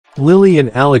Lily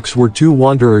and Alex were two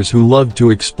wanderers who loved to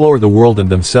explore the world and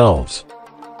themselves.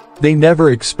 They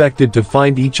never expected to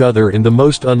find each other in the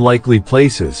most unlikely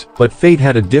places, but fate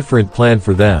had a different plan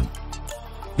for them.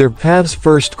 Their paths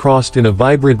first crossed in a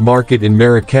vibrant market in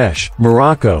Marrakesh,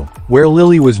 Morocco, where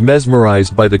Lily was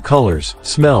mesmerized by the colors,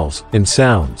 smells, and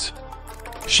sounds.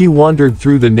 She wandered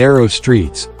through the narrow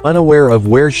streets, unaware of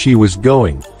where she was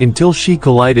going, until she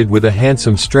collided with a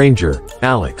handsome stranger,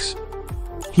 Alex.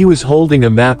 He was holding a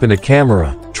map and a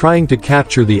camera, trying to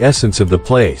capture the essence of the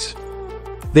place.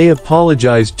 They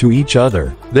apologized to each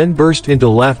other, then burst into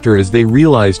laughter as they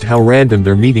realized how random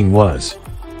their meeting was.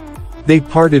 They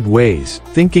parted ways,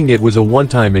 thinking it was a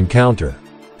one-time encounter.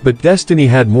 But destiny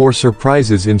had more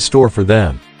surprises in store for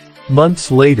them.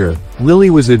 Months later,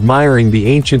 Lily was admiring the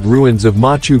ancient ruins of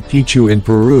Machu Picchu in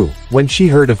Peru, when she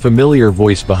heard a familiar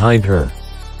voice behind her.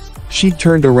 She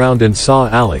turned around and saw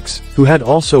Alex, who had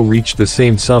also reached the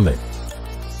same summit.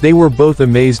 They were both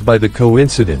amazed by the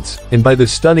coincidence, and by the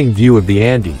stunning view of the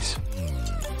Andes.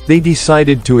 They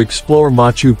decided to explore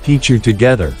Machu Picchu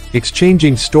together,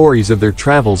 exchanging stories of their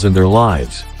travels and their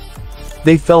lives.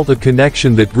 They felt a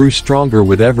connection that grew stronger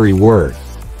with every word.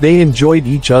 They enjoyed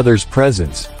each other's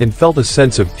presence, and felt a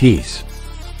sense of peace.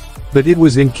 But it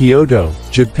was in Kyoto,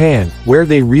 Japan, where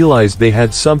they realized they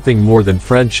had something more than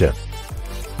friendship.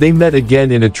 They met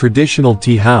again in a traditional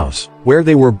tea house, where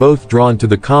they were both drawn to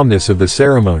the calmness of the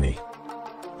ceremony.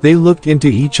 They looked into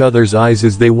each other's eyes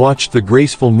as they watched the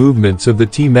graceful movements of the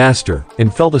tea master,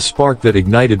 and felt a spark that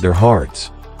ignited their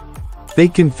hearts. They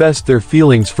confessed their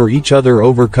feelings for each other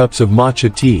over cups of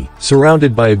matcha tea,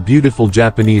 surrounded by a beautiful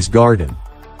Japanese garden.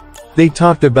 They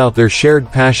talked about their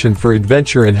shared passion for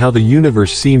adventure and how the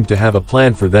universe seemed to have a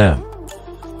plan for them.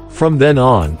 From then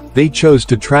on, they chose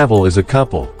to travel as a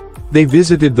couple. They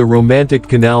visited the romantic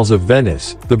canals of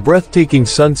Venice, the breathtaking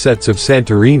sunsets of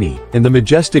Santorini, and the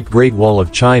majestic Great Wall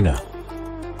of China.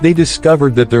 They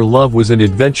discovered that their love was an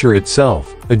adventure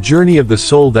itself, a journey of the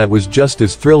soul that was just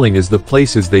as thrilling as the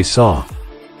places they saw.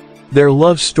 Their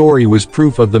love story was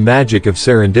proof of the magic of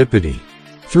serendipity.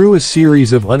 Through a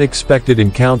series of unexpected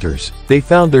encounters, they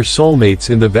found their soulmates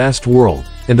in the vast world,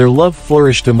 and their love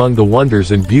flourished among the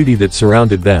wonders and beauty that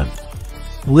surrounded them.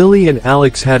 Lily and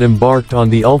Alex had embarked on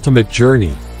the ultimate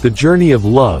journey, the journey of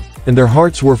love, and their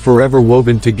hearts were forever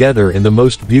woven together in the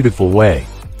most beautiful way.